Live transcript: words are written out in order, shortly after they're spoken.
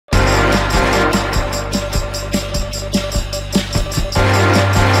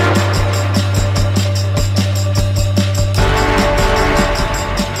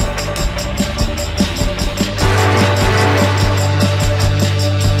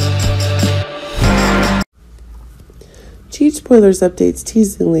Spoilers updates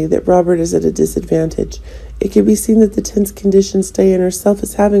teasingly that Robert is at a disadvantage. It can be seen that the tense conditions Diane herself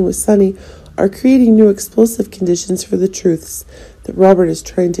is having with Sonny are creating new explosive conditions for the truths that Robert is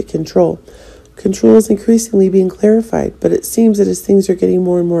trying to control. Control is increasingly being clarified, but it seems that as things are getting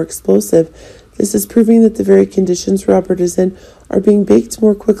more and more explosive, this is proving that the very conditions Robert is in are being baked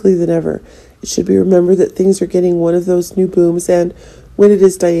more quickly than ever. It should be remembered that things are getting one of those new booms, and when it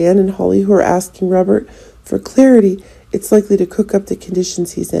is Diane and Holly who are asking Robert for clarity, it's likely to cook up the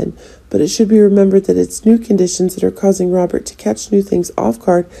conditions he's in. But it should be remembered that it's new conditions that are causing Robert to catch new things off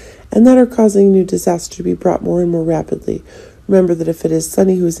guard, and that are causing new disaster to be brought more and more rapidly. Remember that if it is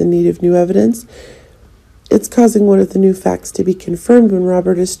Sonny who is in need of new evidence, it's causing one of the new facts to be confirmed when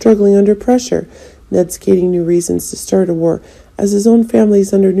Robert is struggling under pressure. Ned's gaining new reasons to start a war, as his own family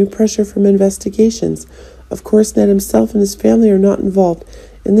is under new pressure from investigations. Of course, Ned himself and his family are not involved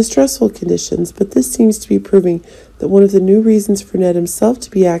in the stressful conditions, but this seems to be proving that one of the new reasons for Ned himself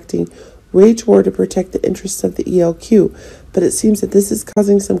to be acting wage war to protect the interests of the ELQ. But it seems that this is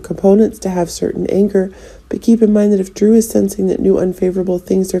causing some components to have certain anger. But keep in mind that if Drew is sensing that new unfavorable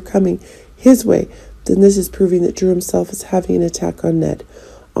things are coming his way, then this is proving that Drew himself is having an attack on Ned.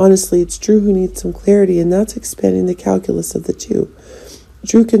 Honestly, it's Drew who needs some clarity, and that's expanding the calculus of the two.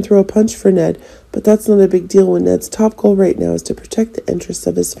 Drew can throw a punch for Ned, but that's not a big deal when Ned's top goal right now is to protect the interests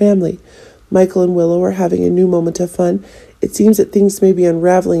of his family. Michael and Willow are having a new moment of fun. It seems that things may be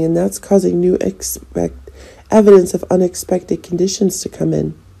unraveling, and that's causing new evidence of unexpected conditions to come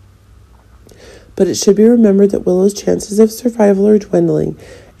in. But it should be remembered that Willow's chances of survival are dwindling,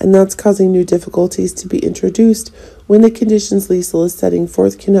 and that's causing new difficulties to be introduced when the conditions Liesl is setting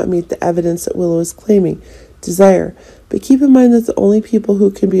forth cannot meet the evidence that Willow is claiming desire. But keep in mind that the only people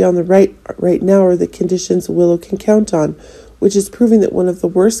who can be on the right now are the conditions Willow can count on, which is proving that one of the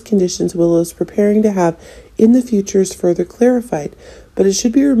worst conditions Willow is preparing to have in the future is further clarified. But it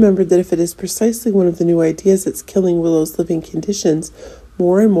should be remembered that if it is precisely one of the new ideas that's killing Willow's living conditions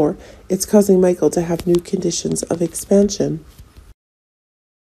more and more, it's causing Michael to have new conditions of expansion.